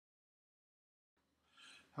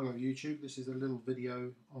Hello YouTube, this is a little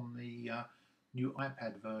video on the new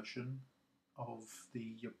iPad version of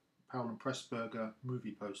the Powell Pressburger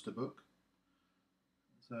Movie Poster book.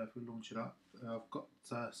 So if we launch it up, I've got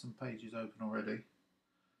some pages open already.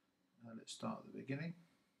 Let's start at the beginning.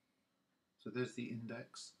 So there's the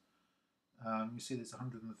index. You see there's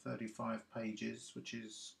 135 pages, which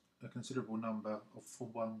is a considerable number for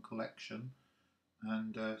one collection,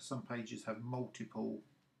 and some pages have multiple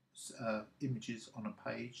images on a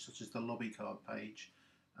page, such as the lobby card page,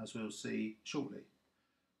 as we'll see shortly.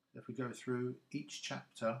 If we go through, each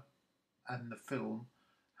chapter and the film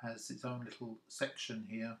has its own little section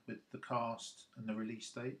here with the cast and the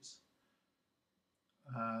release dates.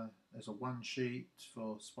 There's a one sheet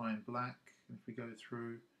for Spy in Black. And if we go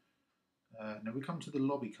through, now we come to the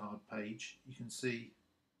lobby card page, you can see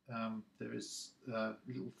there is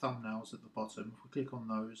little thumbnails at the bottom. If we click on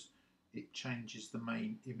those, it changes the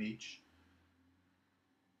main image,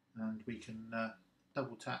 and we can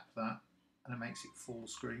double tap that and it makes it full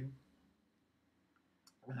screen,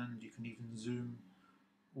 and you can even zoom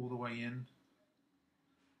all the way in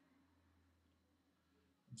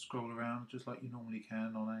and scroll around just like you normally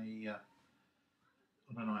can on an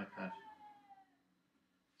iPad.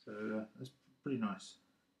 So that's pretty nice.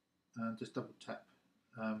 Just double tap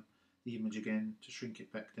the image again to shrink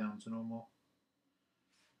it back down to normal.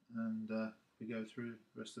 And if we go through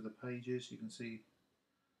the rest of the pages, you can see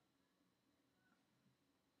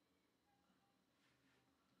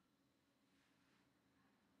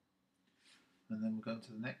and then we'll go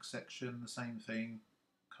to the next section, the same thing,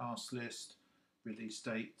 cast list, release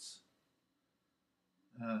dates,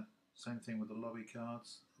 same thing with the lobby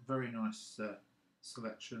cards. Very nice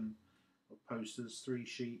selection of posters, 3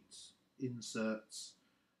 sheets, inserts,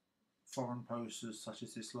 foreign posters such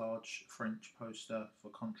as this large French poster for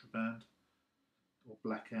Contraband or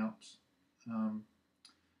Blackout.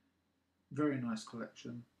 Very nice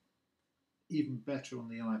collection. Even better on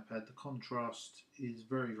the iPad, the contrast is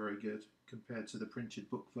very, very good compared to the printed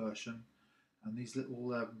book version. And these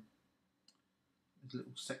little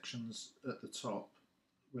sections at the top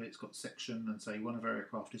where it's got section and say one of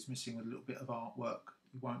aircraft is missing with a little bit of artwork,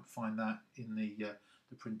 you won't find that in the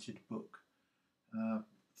printed book.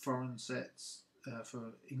 Foreign sets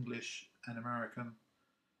for English and American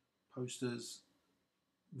posters,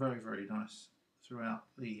 very, very nice throughout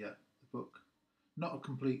the book. Not a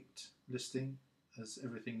complete listing, as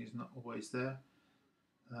everything is not always there,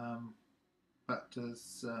 but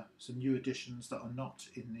there's some new additions that are not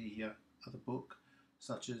in the other book,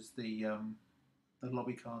 such as the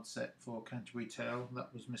lobby card set for Canterbury Tale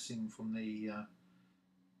that was missing from the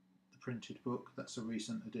printed book. That's a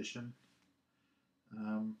recent addition.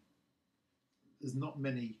 There's not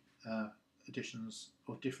many additions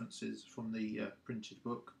or differences from the printed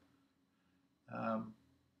book,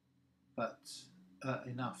 but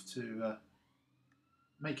enough to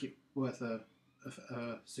make it worth a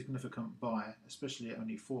significant buy, especially at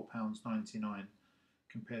only £4.99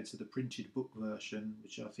 compared to the printed book version,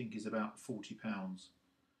 which I think is about £40.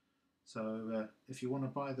 So if you want to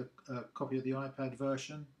buy the copy of the iPad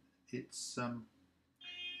version, it's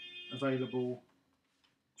available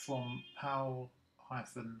from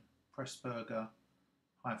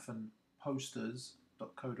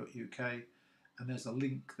Powell-Pressburger-Posters.co.uk, and there's a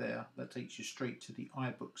link there that takes you straight to the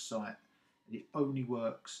iBooks site, and it only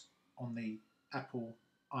works on the Apple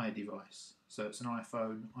iDevice, so it's an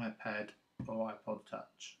iPhone, iPad or iPod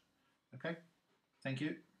Touch. Okay, thank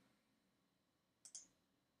you.